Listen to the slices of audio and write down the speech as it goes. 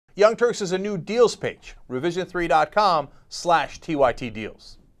Young Turks is a new deals page, revision3.com/TYT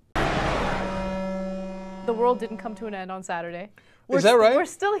deals. The world didn't come to an end on Saturday. Is that right? We're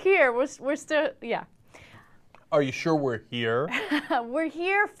still here. We're still, yeah. Are you sure we're here? We're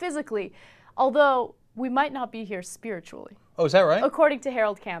here physically, although we might not be here spiritually. Oh, is that right? According to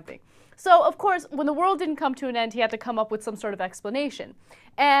Harold Camping. So, of course, when the world didn't come to an end, he had to come up with some sort of explanation.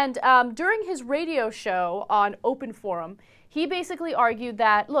 And during his radio show on Open Forum, he basically argued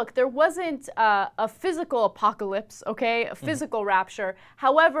that, look, there wasn't a physical apocalypse, okay, a physical rapture.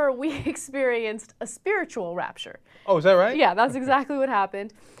 However, we experienced a spiritual rapture. Oh, is that right? Yeah, that's exactly what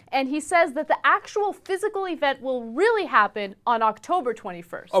happened. And he says that the actual physical event will really happen on October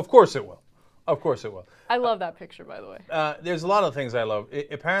 21st. Of course it will. Of course it will. I love that picture, by the way. There's a lot of things I love.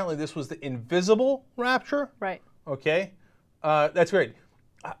 Apparently, this was the invisible rapture. Right. Okay. That's great.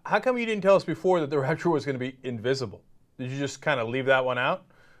 How come you didn't tell us before that the rapture was going to be invisible? Did you just kind of leave that one out?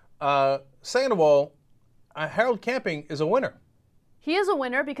 Second of all, Harold Camping is a winner. He is a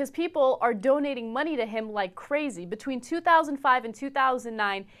winner because people are donating money to him like crazy. Between 2005 and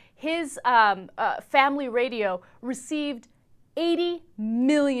 2009, his family radio received $80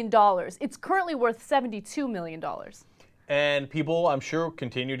 million. It's currently worth $72 million. And people, I'm sure,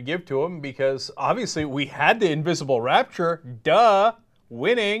 continue to give to him because obviously we had the invisible rapture, duh,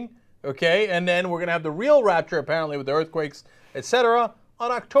 winning, okay? And then we're going to have the real rapture, apparently, with the earthquakes, etc.,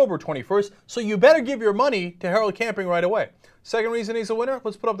 on October 21st. So you better give your money to Harold Camping right away. Second reason he's a winner,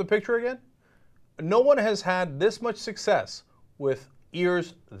 let's put up the picture again. No one has had this much success with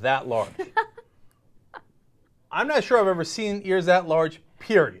ears that large. I'm not sure I've ever seen ears that large,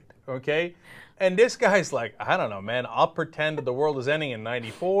 period, okay? And this guy's like, I don't know, man, I'll pretend that the world is ending in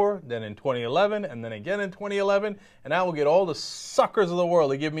 94, then in 2011, and then again in 2011, and I will get all the suckers of the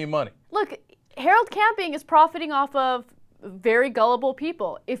world to give me money. Look, Harold Camping is profiting off of very gullible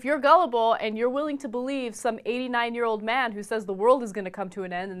people. If you're gullible and you're willing to believe some 89-year-old man who says the world is going to come to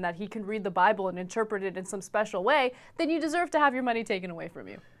an end and that he can read the Bible and interpret it in some special way, then you deserve to have your money taken away from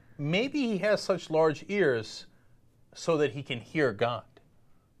you. Maybe he has such large ears so that he can hear God.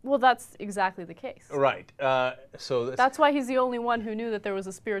 Well, that's exactly the case. Right. That's why he's the only one who knew that there was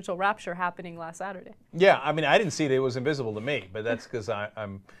a spiritual rapture happening last Saturday. Yeah, I mean, I didn't see it. It was invisible to me, but that's because I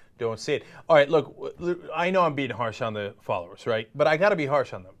don't see it. All right, look, I know I'm being harsh on the followers, right? But I got to be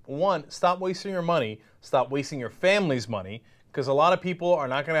harsh on them. One, stop wasting your money. Stop wasting your family's money, because a lot of people are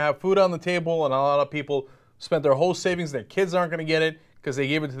not going to have food on the table, and a lot of people spent their whole savings. Their kids aren't going to get it because they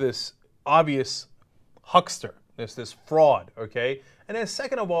gave it to this obvious huckster, this fraud, okay? And then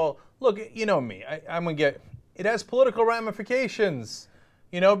second of all, look, you know me, I'm going to get, it has political ramifications,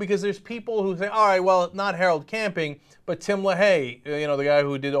 you know, because there's people who say, all right, well, not Harold Camping, but Tim LaHaye, you know, the guy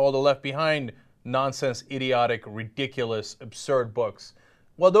who did all the Left Behind nonsense, idiotic, ridiculous, absurd books.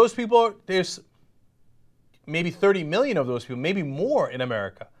 Well, those people, there's maybe 30 million of those people, maybe more in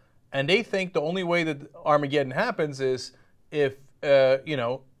America. And they think the only way that Armageddon happens is if, you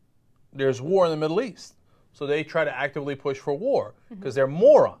know, there's war in the Middle East. So they try to actively push for war because they're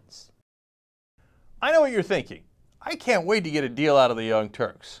morons. I know what you're thinking. I can't wait to get a deal out of the Young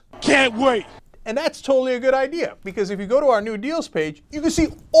Turks. Can't wait. And that's totally a good idea because if you go to our new deals page, you can see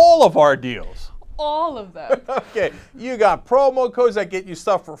all of our deals. All of them. Okay, you got promo codes that get you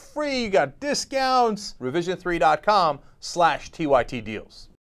stuff for free. You got discounts. Revision3.com/TYT deals.